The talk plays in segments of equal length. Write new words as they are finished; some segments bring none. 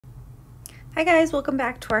Hi guys, welcome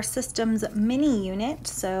back to our systems mini unit.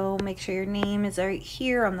 So make sure your name is right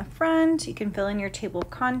here on the front. You can fill in your table of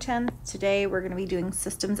contents. Today we're going to be doing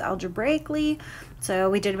systems algebraically. So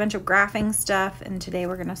we did a bunch of graphing stuff and today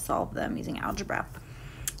we're going to solve them using algebra.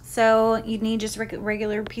 So you need just a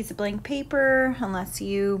regular piece of blank paper unless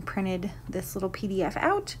you printed this little PDF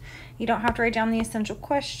out. You don't have to write down the essential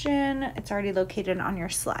question. It's already located on your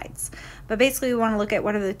slides. But basically we want to look at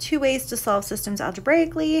what are the two ways to solve systems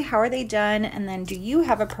algebraically, how are they done, and then do you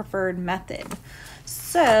have a preferred method?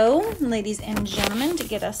 So, ladies and gentlemen, to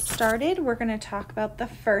get us started, we're going to talk about the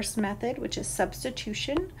first method, which is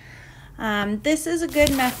substitution. This is a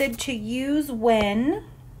good method to use when,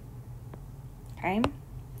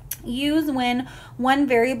 when one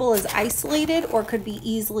variable is isolated or could be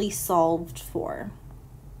easily solved for.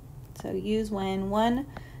 So use when one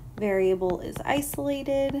variable is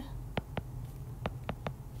isolated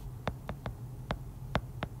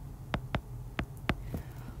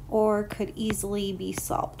or could easily be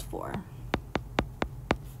solved for.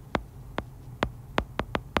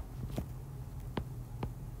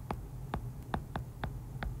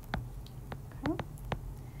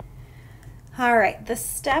 All right, the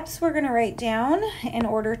steps we're going to write down in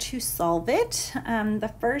order to solve it.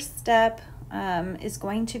 The first step is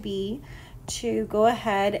going to be to go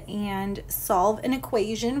ahead and solve an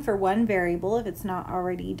equation for one variable if it's not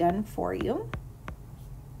already done for you.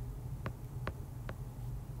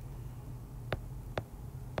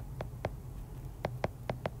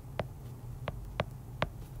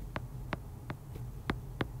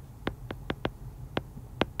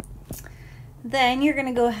 Then you're going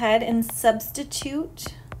to go ahead and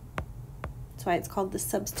substitute. That's why it's called the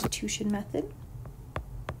substitution method.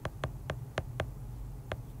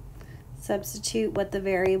 Substitute what the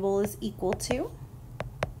variable is equal to.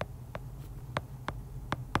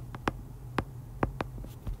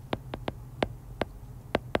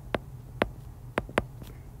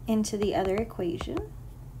 Into the other equation.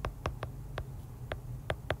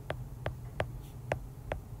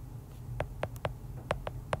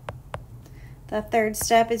 The third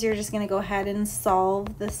step is you're just going to go ahead and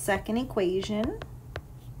solve the second equation.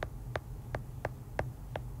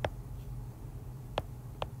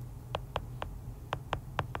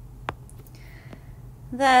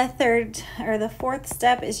 The fourth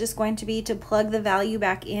step is just going to be to plug the value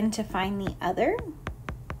back in to find the other.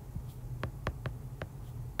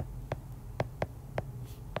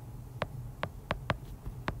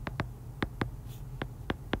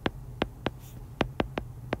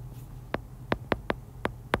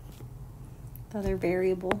 The other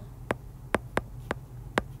variable.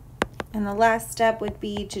 And the last step would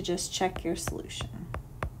be to just check your solution.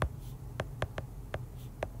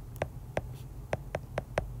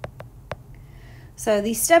 So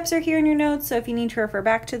these steps are here in your notes, so if you need to refer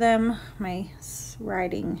back to them, my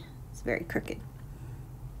writing is very crooked.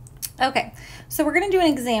 Okay, so we're going to do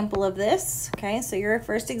an example of this. Okay, so your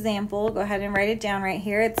first example, go ahead and write it down right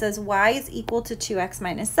here. It says y is equal to 2x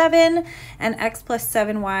minus 7 and x plus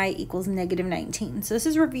 7y equals negative 19. So this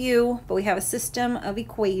is review, but we have a system of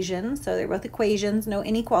equations. So they're both equations, no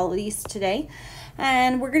inequalities today.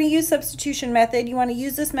 And we're going to use substitution method. You want to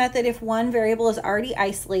use this method if one variable is already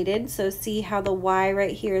isolated. So see how the y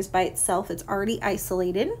right here is by itself. It's already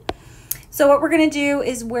isolated. So what we're going to do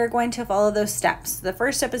is we're going to follow those steps. The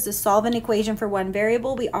first step is to solve an equation for one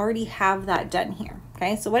variable. We already have that done here.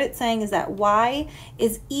 Okay, so what it's saying is that y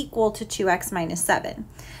is equal to 2x minus 7.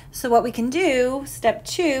 So what we can do, step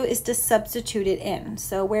 2, is to substitute it in.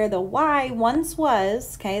 So where the y once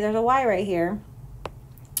was, okay, there's a y right here,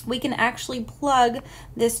 we can actually plug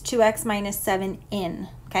this 2x minus 7 in.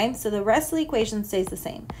 Okay, so the rest of the equation stays the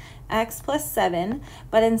same. X plus 7,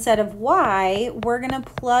 but instead of y, we're going to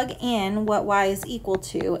plug in what y is equal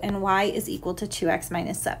to, and y is equal to 2x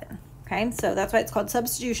minus 7. Okay, so that's why it's called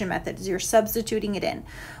substitution method, is you're substituting it in.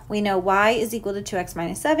 We know y is equal to 2x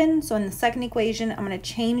minus 7, so in the second equation, I'm going to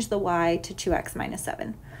change the y to 2x minus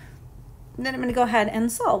 7. And then I'm going to go ahead and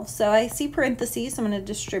solve. So I see parentheses, so I'm going to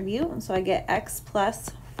distribute, so I get x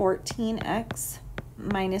plus 14x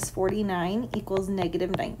minus 49 equals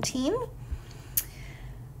negative 19.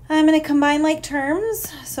 I'm going to combine like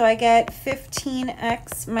terms, so I get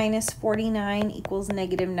 15x minus 49 equals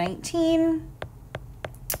negative 19.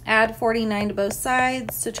 Add 49 to both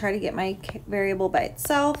sides to try to get my variable by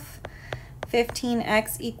itself.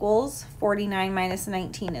 15x equals 49 minus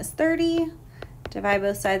 19 is 30. Divide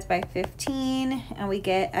both sides by 15, and we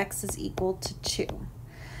get x is equal to 2.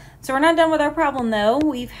 So we're not done with our problem though.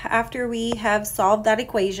 After we have solved that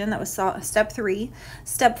equation, that was step 3,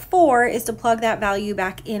 step 4 is to plug that value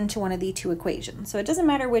back into one of the two equations. So it doesn't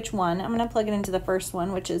matter which one. I'm going to plug it into the first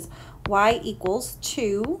one, which is y equals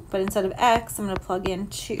 2, but instead of x, I'm going to plug in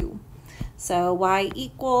 2. So y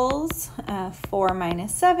equals 4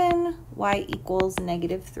 minus 7, y equals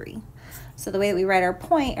negative 3. So the way that we write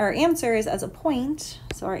our answer is as a point.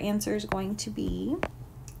 So our answer is going to be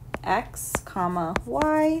x comma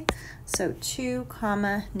y, so 2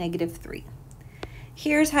 comma negative 3.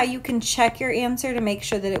 Here's how you can check your answer to make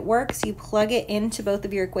sure that it works. You plug it into both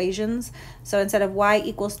of your equations. So instead of y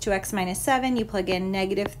equals 2x minus 7, you plug in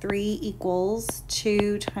negative 3 equals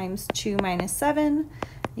 2 times 2 minus 7.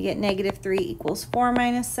 You get negative 3 equals 4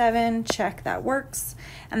 minus 7. Check, that works.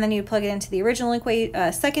 And then you plug it into the original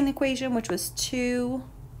second equation, which was 2,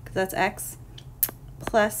 because that's x,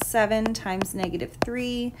 plus 7 times negative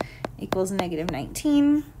 3 equals negative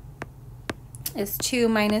 19. Is 2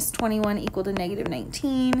 minus 21 equal to negative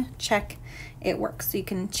 19? Check, it works. So you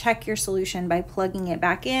can check your solution by plugging it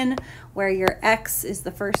back in where your x is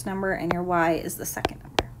the first number and your y is the second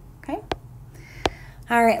number, okay?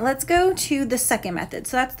 All right, let's go to the second method.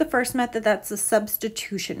 So that's the first method, that's the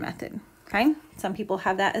substitution method, okay? Some people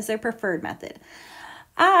have that as their preferred method.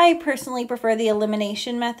 I personally prefer the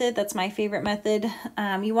elimination method. That's my favorite method.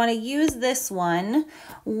 You want to use this one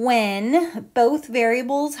when both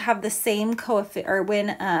variables have the same coefficient, or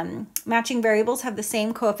when matching variables have the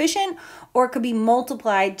same coefficient, or it could be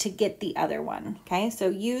multiplied to get the other one. Okay, so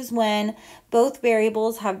use when both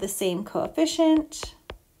variables have the same coefficient.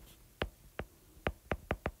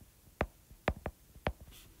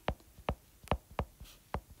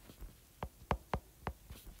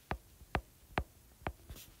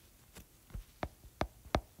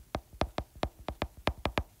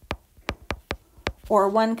 Or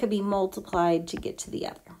one could be multiplied to get to the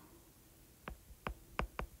other.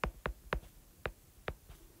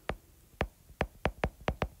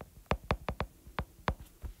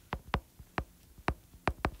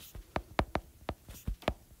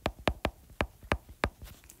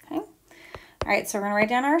 Okay. All right, so we're going to write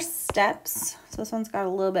down our steps. So this one's got a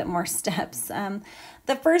little bit more steps.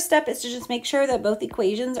 The first step is to just make sure that both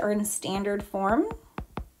equations are in standard form.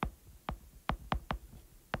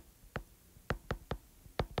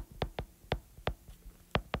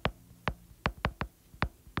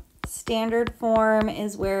 Standard form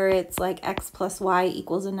is where it's like x plus y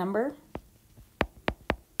equals a number.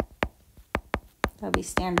 That would be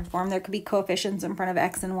standard form. There could be coefficients in front of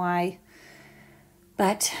x and y,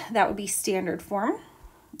 but that would be standard form.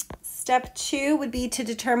 Step 2 would be to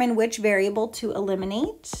determine which variable to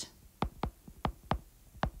eliminate.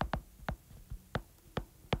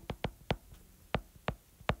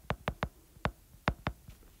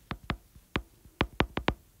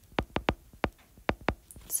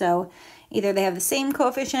 So either they have the same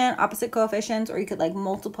coefficient, opposite coefficients, or you could like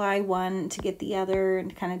multiply one to get the other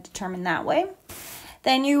and kind of determine that way.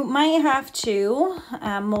 Then you might have to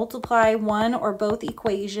multiply one or both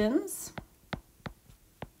equations.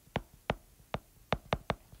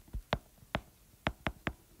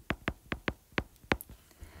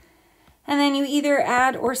 And then you either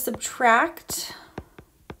add or subtract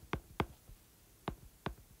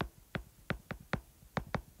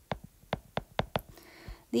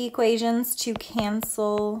the equations to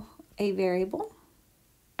cancel a variable.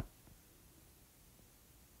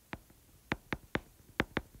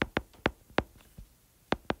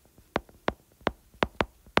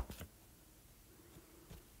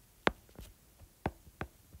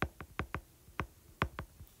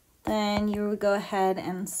 Then you would go ahead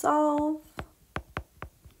and solve.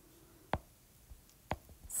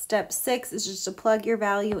 Step 6 is just to plug your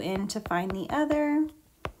value in to find the other.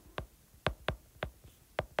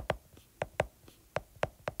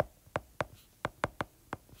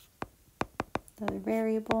 Other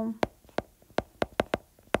variable.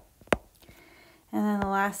 And then the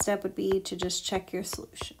last step would be to just check your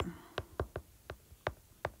solution.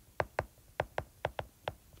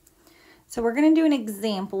 So we're going to do an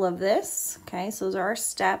example of this. Okay, so those are our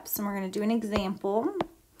steps, and we're going to do an example.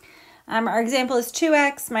 Our example is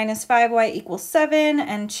 2x minus 5y equals 7,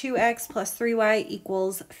 and 2x plus 3y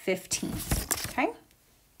equals 15. Okay?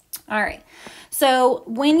 All right. So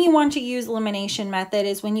when you want to use elimination method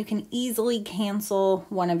is when you can easily cancel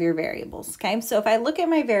one of your variables. Okay, so if I look at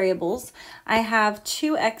my variables, I have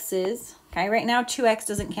 2x's. Okay, right now 2x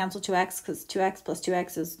doesn't cancel 2x because 2x plus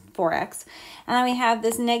 2x is 4x. And then we have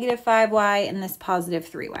this negative 5y and this positive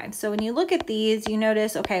 3y. So when you look at these, you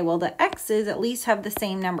notice, okay, well, the x's at least have the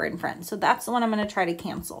same number in front. So that's the one I'm going to try to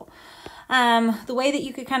cancel. The way that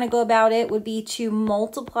you could kind of go about it would be to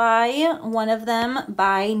multiply one of them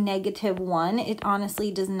by -1. It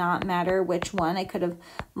honestly does not matter which one. I could have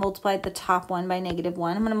multiplied the top one by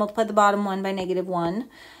 -1. I'm going to multiply the bottom one by -1.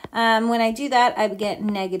 When I do that, I get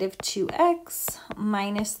 -2x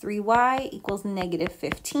minus 3y equals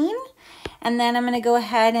 -15. And then I'm going to go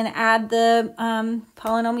ahead and add the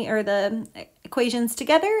polynomial or the equations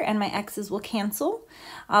together, and my x's will cancel.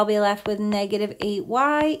 I'll be left with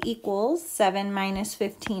 -8y equals 7 minus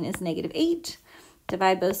 15 is -8.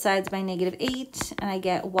 Divide both sides by -8, and I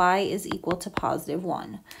get y is equal to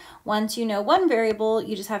 +1. Once you know one variable,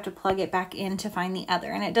 you just have to plug it back in to find the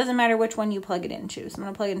other. And it doesn't matter which one you plug it into. So I'm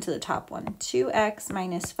going to plug it into the top one. 2x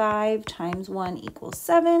minus 5 times 1 equals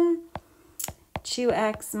 7.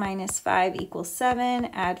 2x minus 5 equals 7.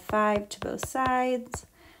 Add 5 to both sides.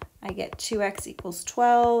 I get 2x equals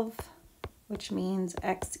 12, which means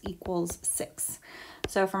x equals 6.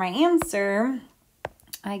 So for my answer,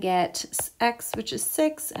 I get x, which is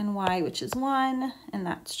 6, and y, which is 1, and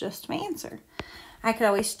that's just my answer. I could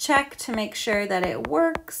always check to make sure that it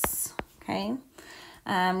works, okay?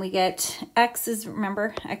 We get x is,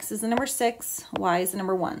 remember, x is the number 6, y is the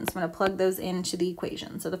number 1. So I'm going to plug those into the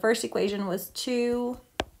equation. So the first equation was 2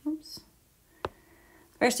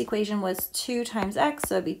 times x,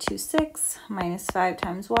 so it'd be 2,6 minus 5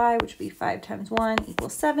 times y, which would be 5 times 1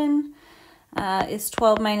 equals 7. Is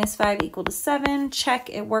 12 minus 5 equal to 7? Check,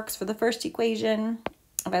 it works for the first equation.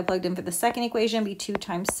 If I plugged in for the second equation, it'd be 2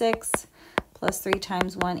 times 6 plus 3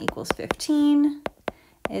 times 1 equals 15.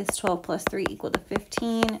 Is 12 plus 3 equal to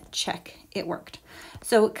 15? Check, it worked.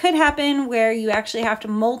 So it could happen where you actually have to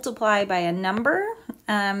multiply by a number,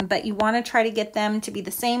 but you want to try to get them to be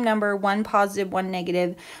the same number, one positive, one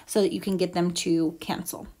negative, so that you can get them to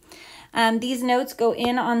cancel. These notes go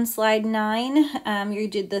in on slide 9. You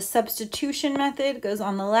did the substitution method, goes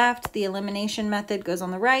on the left. The elimination method goes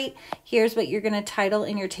on the right. Here's what you're going to title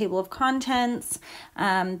in your table of contents.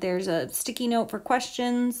 There's a sticky note for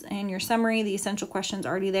questions and your summary. The essential questions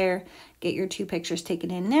already there. Get your 2 pictures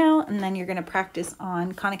taken in now, and then you're going to practice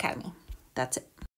on Khan Academy. That's it.